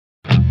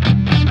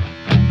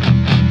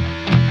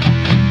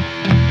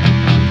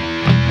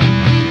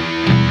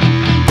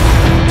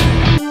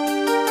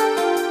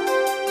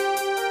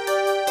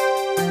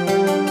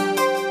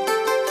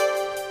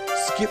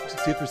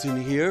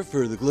here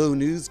for the Glow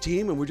News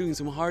team, and we're doing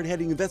some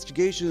hard-hitting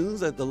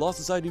investigations at the Law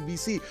Society of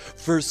BC.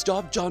 First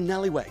stop, John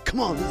Nallywag.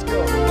 Come on, let's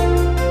go.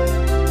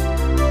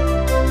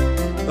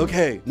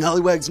 Okay,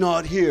 Nallywag's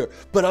not here,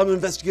 but I'm an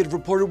investigative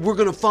reporter. We're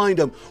gonna find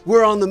him.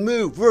 We're on the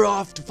move. We're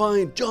off to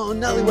find John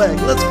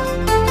Nallywag. Let's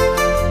go.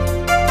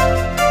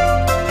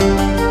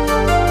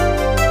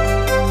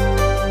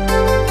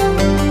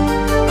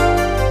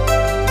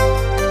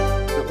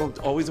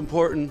 Always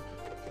important.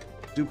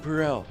 Do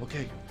Perel.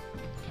 Okay.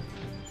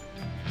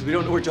 Because we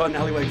don't know where John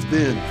Nallywag's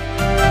been.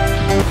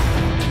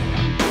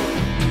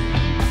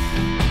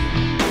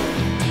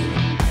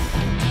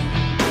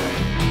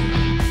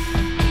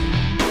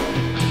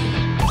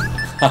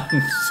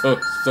 I'm so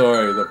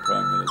sorry, the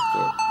Prime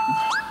Minister.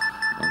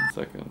 1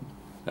 second.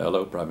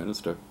 Hello, Prime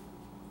Minister.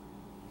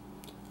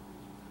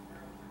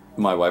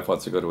 My wife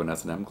wants to go to an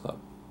S&M club.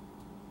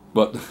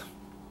 But,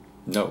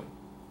 no.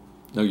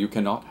 No, you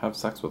cannot have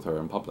sex with her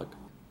in public.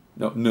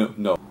 No.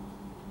 No,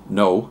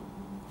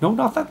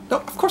 not that. No,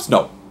 of course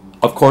no.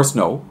 Of course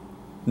no.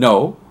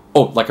 No.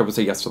 Oh, like I would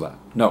say yes to that.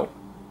 No.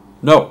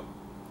 No.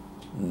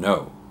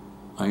 No.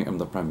 I am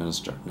the Prime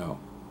Minister. No.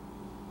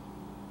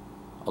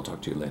 I'll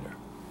talk to you later.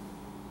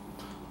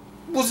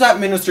 Was that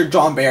Minister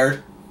John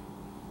Baird?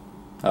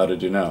 How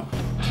did you know?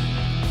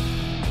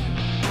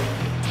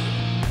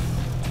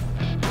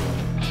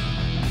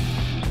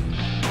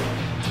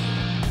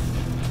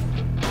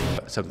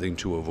 Something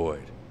to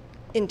avoid.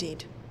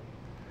 Indeed.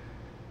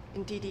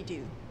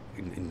 Indeedy-do.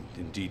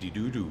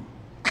 Indeedy-doo-doo.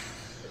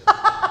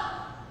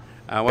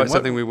 What's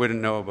something we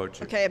wouldn't know about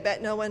you? Okay, I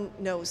bet no one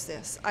knows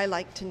this. I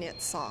like to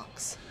knit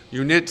socks.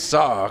 You knit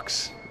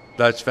socks?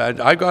 That's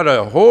fantastic. I got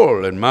a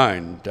hole in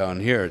mine down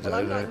here. Well,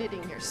 I'm not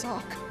knitting your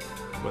sock.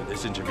 Well,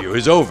 this interview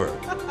is over.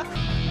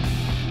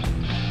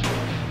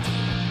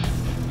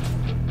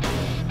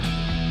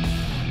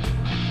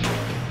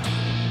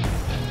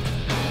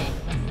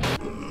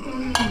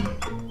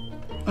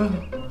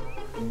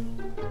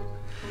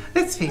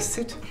 Let's face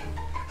it,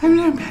 I'm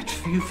no match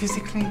for you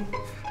physically.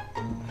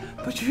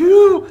 But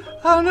you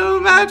are no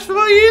match for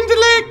my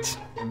intellect.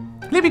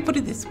 Let me put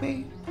it this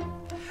way.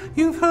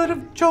 You've heard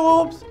of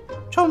Jobs,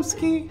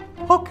 Chomsky,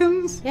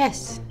 Hawkins?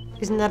 Yes.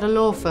 Isn't that a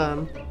law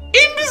firm?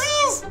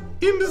 Imbeciles!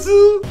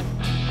 Imbecile!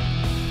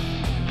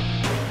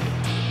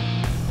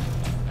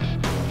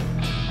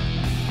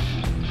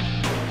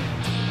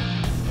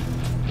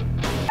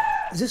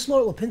 Is this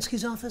Laura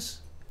Lipinski's office?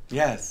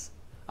 Yes.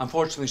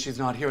 Unfortunately, she's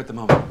not here at the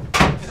moment.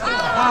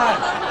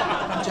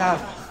 Hi, I'm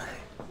Jeff.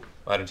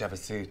 Why don't you have a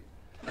seat?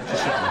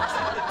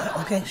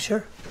 Okay,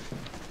 sure.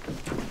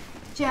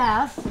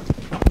 Jeff?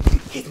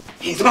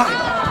 He's mine!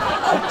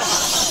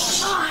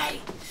 Hi!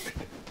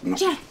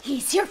 Jeff,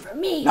 he's here for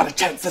me. Not a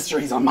chance, sister.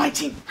 He's on my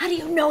team. How do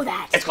you know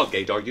that? It's called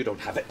Gaydar. You don't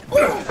have it.